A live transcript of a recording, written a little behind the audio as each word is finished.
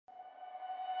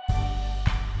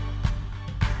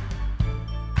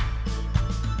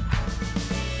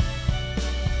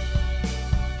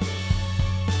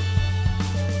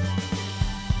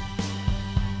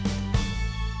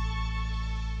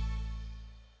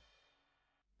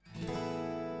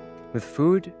With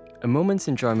food, a moment's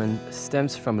enjoyment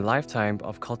stems from a lifetime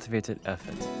of cultivated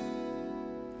effort.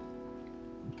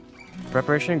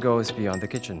 Preparation goes beyond the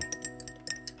kitchen.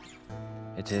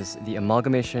 It is the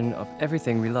amalgamation of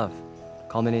everything we love,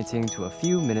 culminating to a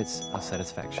few minutes of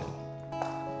satisfaction.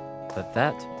 But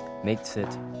that makes it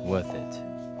worth it.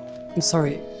 I'm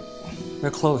sorry,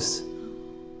 we're closed.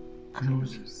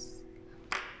 Closed?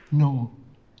 No.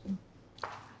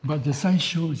 But the science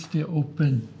show is still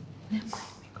open.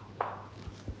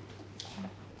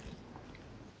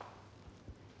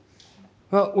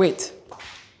 Well, wait.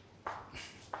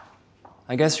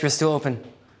 I guess you're still open.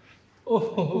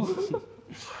 Oh.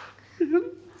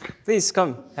 Please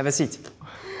come, have a seat.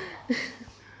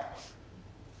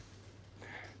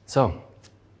 So,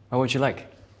 what would you like?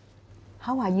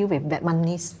 How are you with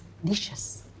Vietnamese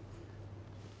dishes?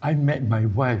 I met my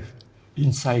wife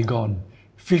in Saigon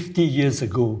 50 years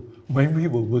ago when we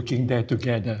were working there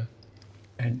together.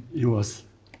 And it was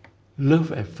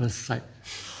love at first sight.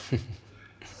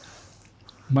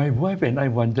 My wife and I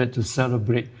wanted to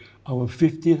celebrate our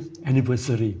 50th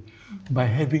anniversary by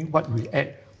having what we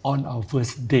ate on our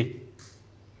first date.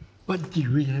 What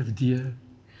did we have, dear?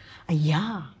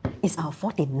 Yeah, it's our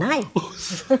 49th.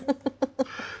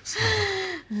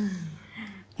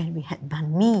 And we had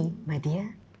banh mi, my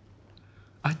dear.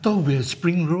 I thought we had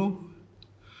spring roll.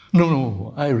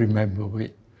 No, I remember.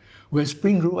 Wait. We had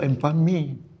spring roll and banh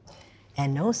mi.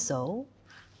 And also,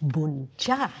 bún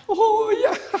cha. Oh,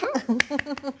 yeah.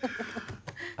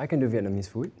 I can do Vietnamese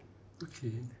food.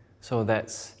 Okay. So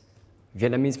that's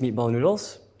Vietnamese meatball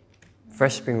noodles,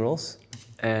 fresh spring rolls,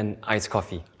 and iced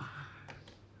coffee.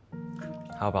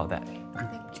 How about that?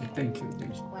 Okay, thank you.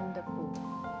 Wonderful.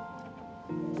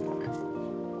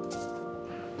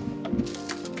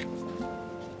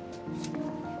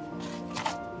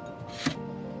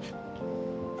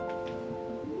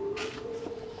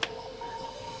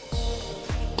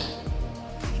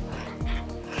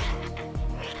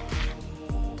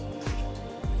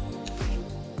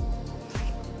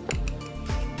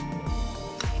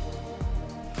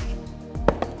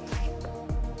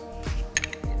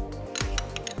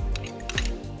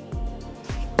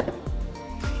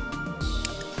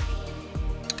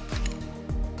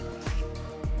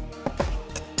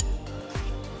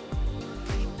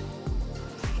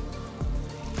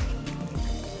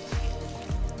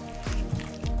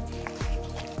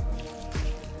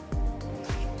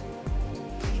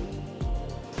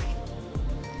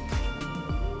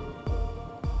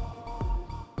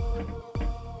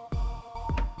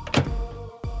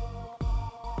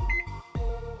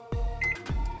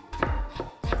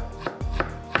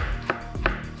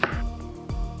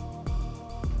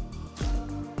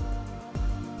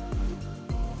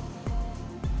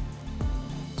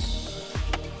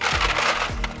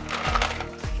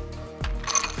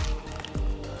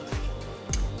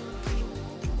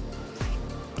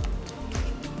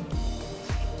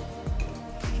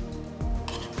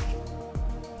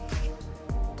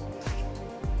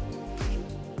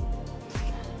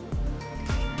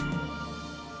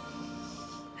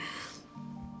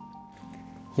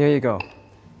 Here you go.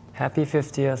 Happy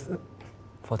 50th,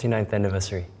 49th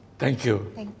anniversary. Thank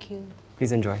you. Thank you.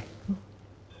 Please enjoy.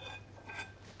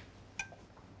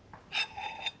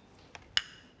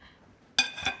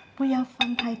 不要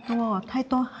放太多，太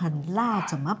多很辣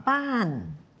怎么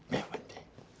办？没问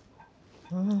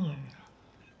题。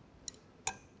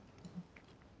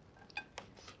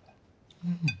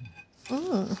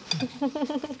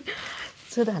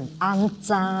吃的很肮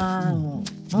脏。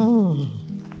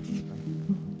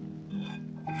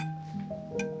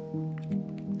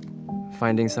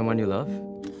Finding someone you love?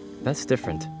 That's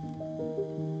different.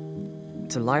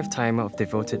 It's a lifetime of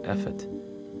devoted effort,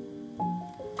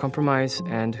 compromise,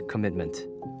 and commitment.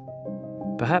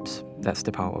 Perhaps that's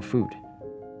the power of food.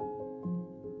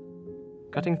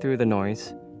 Cutting through the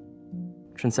noise,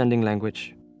 transcending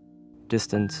language,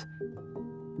 distance,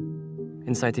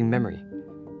 inciting memory.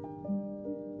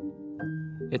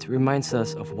 It reminds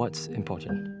us of what's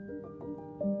important.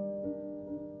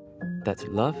 That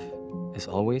love is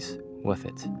always worth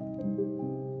it.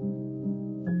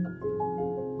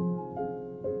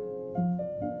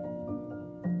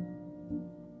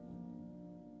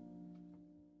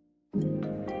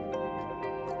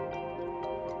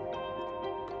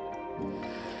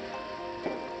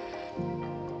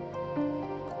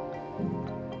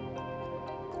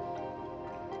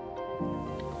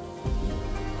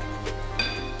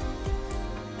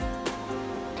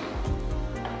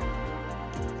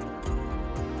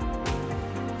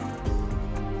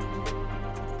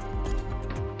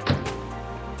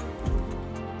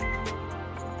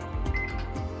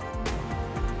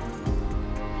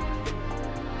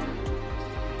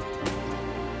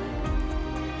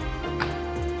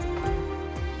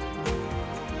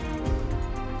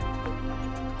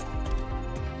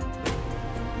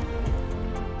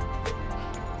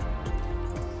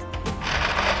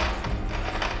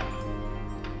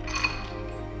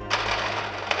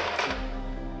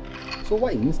 So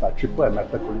what it means by triple and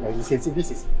metal cooling, as you can see,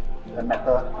 this is the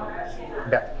metal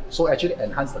bed. So actually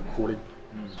enhance the cooling.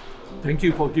 Thank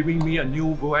you for giving me a new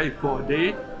wife for a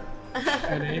day.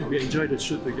 And then we enjoy the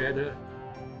shoot together.